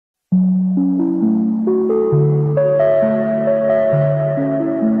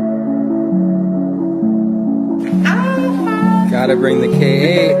Gotta bring the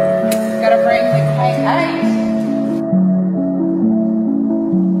K8. Gotta bring the K8.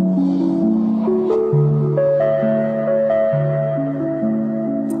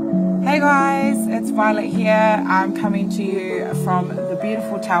 Hey guys, it's Violet here. I'm coming to you from the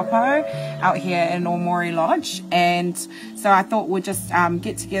beautiful Taupo out here in Omori Lodge, and so I thought we'd just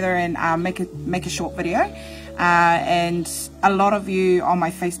get together and make a short video. And a lot of you on my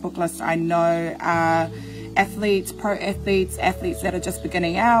Facebook list I know are athletes, pro athletes, athletes that are just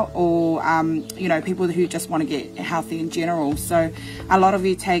beginning out, or you know, people who just want to get healthy in general. So a lot of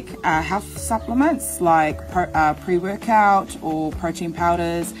you take health supplements like pre-workout or protein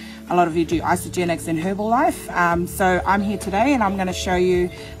powders. A lot of you do isogenics and Herbalife. So I'm here today and I'm going to show you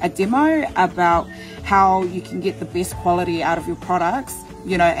a demo about how you can get the best quality out of your products,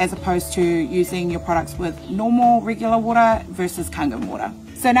 you know, as opposed to using your products with normal regular water versus Kangen water.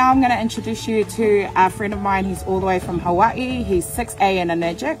 So now I'm going to introduce you to a friend of mine. He's all the way from Hawaii. He's 6A and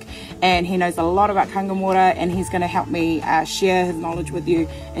allergic, and he knows a lot about Kangen water, and he's going to help me share his knowledge with you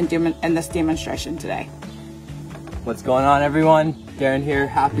in this demonstration today. What's going on, everyone? Darren here,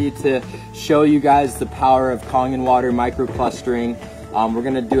 happy to show you guys the power of Kangen water microclustering. We're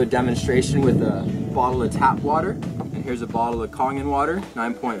going to do a demonstration with a bottle of tap water, and here's a bottle of Kangen water,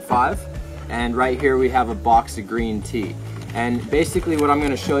 9.5, and right here we have a box of green tea. And basically what I'm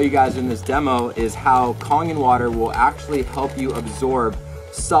going to show you guys in this demo is how Kangen water will actually help you absorb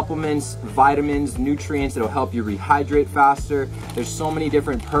supplements, vitamins, nutrients that'll help you rehydrate faster. There's so many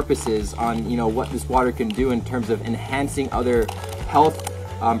different purposes on, you know, what this water can do in terms of enhancing other health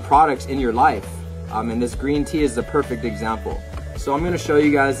products in your life. And this green tea is the perfect example. So I'm going to show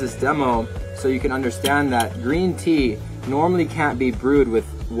you guys this demo so you can understand that green tea normally can't be brewed with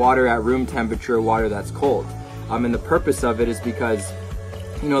water at room temperature or water that's cold. And the purpose of it is because,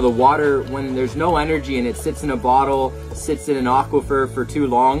 you know, the water, when there's no energy and it sits in a bottle, sits in an aquifer for too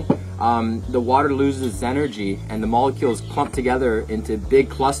long, the water loses its energy and the molecules clump together into big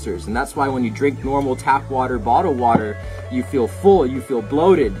clusters. And that's why when you drink normal tap water, bottled water, you feel full, you feel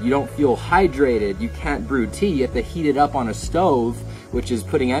bloated, you don't feel hydrated, you can't brew tea, you have to heat it up on a stove, which is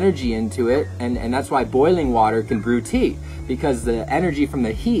putting energy into it. And that's why boiling water can brew tea, because the energy from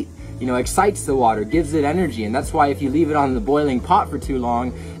the heat, you know, excites the water, gives it energy. And that's why if you leave it on the boiling pot for too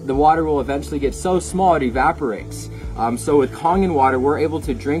long, the water will eventually get so small it evaporates. So with Kangen water, we're able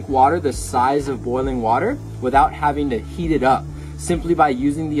to drink water the size of boiling water without having to heat it up, simply by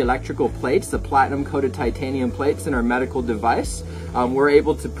using the electrical plates, the platinum coated titanium plates in our medical device. We're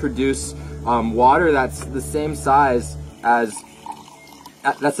able to produce water that's the same size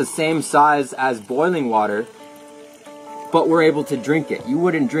as boiling water, but we're able to drink it. You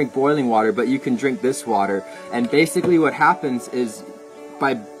wouldn't drink boiling water, but you can drink this water. And basically what happens is,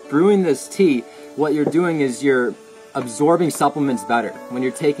 by brewing this tea, what you're doing is you're absorbing supplements better. When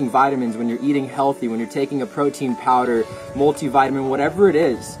you're taking vitamins, when you're eating healthy, when you're taking a protein powder, multivitamin, whatever it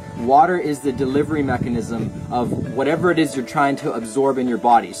is, water is the delivery mechanism of whatever it is you're trying to absorb in your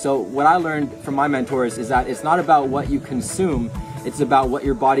body. So what I learned from my mentors is that it's not about what you consume, it's about what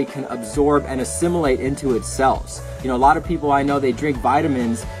your body can absorb and assimilate into its cells. You know, a lot of people I know, they drink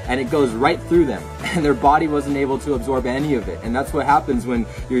vitamins and it goes right through them and their body wasn't able to absorb any of it. And that's what happens when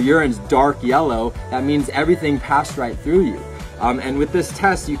your urine's dark yellow. That means everything passed right through you. And with this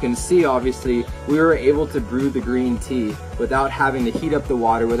test, you can see, obviously, we were able to brew the green tea without having to heat up the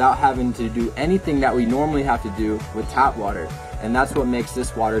water, without having to do anything that we normally have to do with tap water. And that's what makes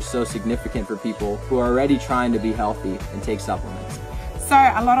this water so significant for people who are already trying to be healthy and take supplements. So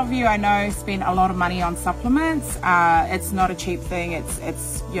a lot of you I know spend a lot of money on supplements. It's not a cheap thing.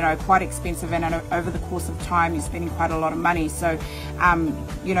 It's you know, quite expensive, and over the course of time you're spending quite a lot of money. So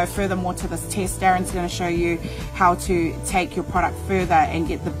you know, furthermore to this test, Darren's going to show you how to take your product further and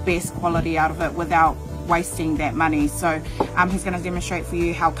get the best quality out of it without wasting that money. So he's going to demonstrate for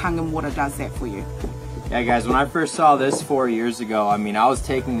you how Kangen water does that for you. Yeah, guys, when I first saw this 4 years ago, I mean, I was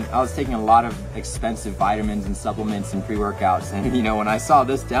taking a lot of expensive vitamins and supplements and pre-workouts, and you know, when I saw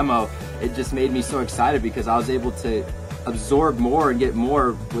this demo, it just made me so excited because I was able to absorb more and get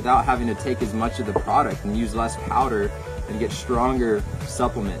more without having to take as much of the product and use less powder and get stronger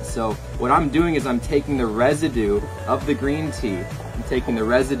supplements. So what I'm doing is I'm taking the residue of the green tea, I'm taking the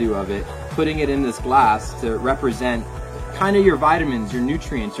residue of it, putting it in this glass to represent kind of your vitamins, your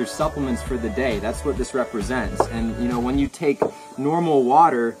nutrients, your supplements for the day. That's what this represents. And you know, when you take normal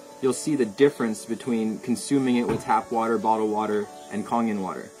water, you'll see the difference between consuming it with tap water, bottled water, and Kangen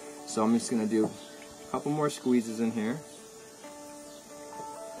water. So I'm just going to do a couple more squeezes in here.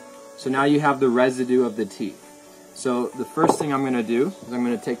 So now you have the residue of the tea. So the first thing I'm going to do is I'm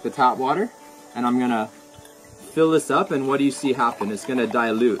going to take the tap water and I'm going to fill this up, and what do you see happen? It's gonna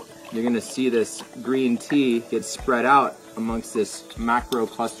dilute. You're gonna see this green tea get spread out amongst this macro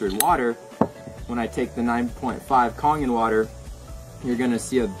clustered water. When I take the 9.5 Kangen water, you're gonna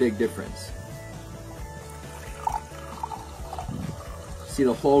see a big difference. See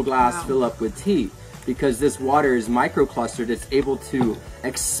the whole glass fill up with tea. Because this water is microclustered, it's able to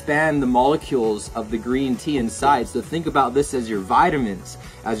expand the molecules of the green tea inside. So think about this as your vitamins,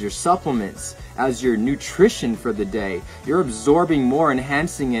 as your supplements, as your nutrition for the day. You're absorbing more,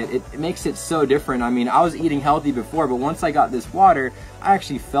 enhancing it. It makes it so different. I mean, I was eating healthy before, but once I got this water, I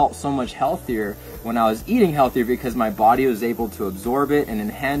actually felt so much healthier when I was eating healthier, because my body was able to absorb it and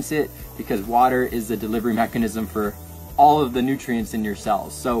enhance it, because water is the delivery mechanism for all of the nutrients in your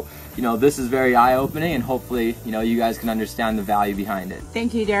cells. So, you know, this is very eye-opening, and hopefully, you know, you guys can understand the value behind it.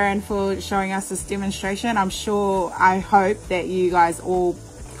 Thank you, Darren, for showing us this demonstration. I hope that you guys all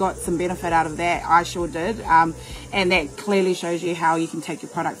got some benefit out of that. I sure did. And that clearly shows you how you can take your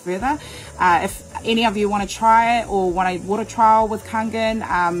product further. If any of you want to try it or want a water trial with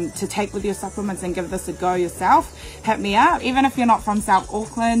Kangen to take with your supplements and give this a go yourself, hit me up. Even if you're not from South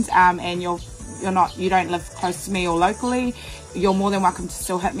Auckland and you don't live close to me or locally, you're more than welcome to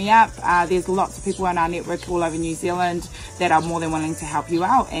still hit me up. There's lots of people in our network all over New Zealand that are more than willing to help you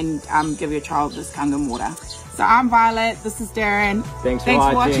out and give you a trial of this Kangen water. So I'm Violet, this is Darren. Thanks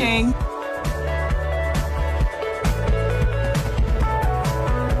for watching.